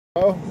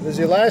Bro, this is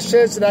your last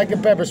chance to not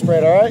get pepper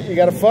sprayed, alright? You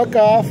gotta fuck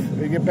off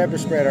or you get pepper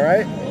sprayed,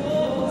 alright?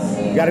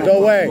 You gotta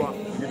go away.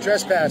 You're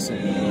trespassing.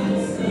 Even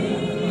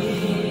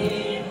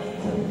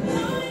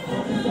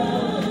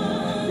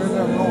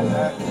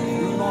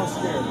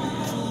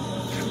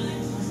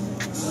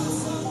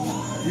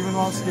though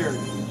I'm scared.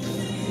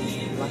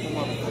 Like a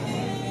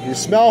motherfucker. You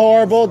smell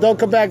horrible. Don't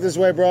come back this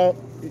way, bro.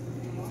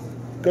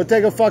 Go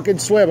take a fucking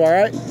swim,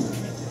 alright? Alright,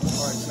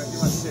 can I get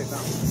my shit now?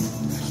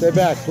 Stay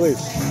back,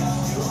 please.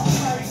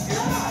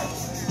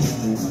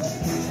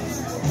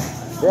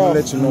 Bro, I'm gonna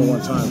let you know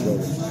one time,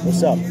 brother.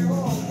 what's up?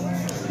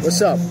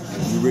 What's up?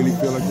 You really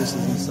feel like this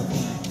isn't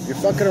something? You're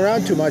fucking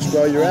around too much,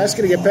 bro. You're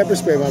asking to get pepper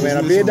sprayed, my man.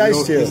 I'm being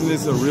nice to you. Isn't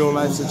this a real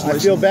life situation? I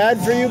feel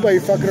bad for you, but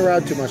you're fucking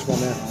around too much, my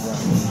man.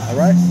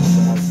 Alright?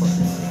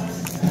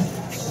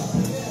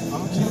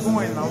 I'm gonna keep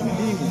going and I'll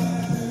believe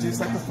you.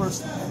 Just like the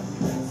first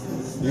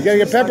time. You gotta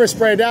get pepper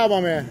sprayed now, my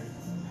man.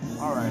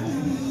 Alright. I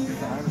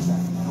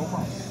understand. No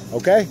problem.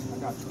 Okay? I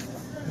got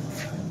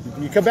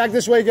you. You come back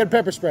this way, you get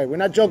pepper sprayed. We're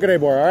not joking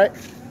anymore, alright?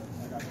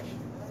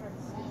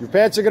 Your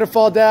pants are gonna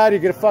fall down,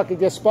 you're gonna fucking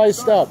get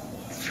spiced up.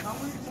 How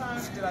many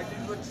times did I give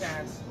you a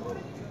chance?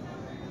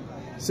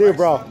 See you,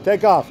 bro.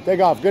 Take off. Take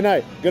off. Good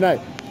night. Good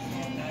night.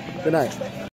 Good night.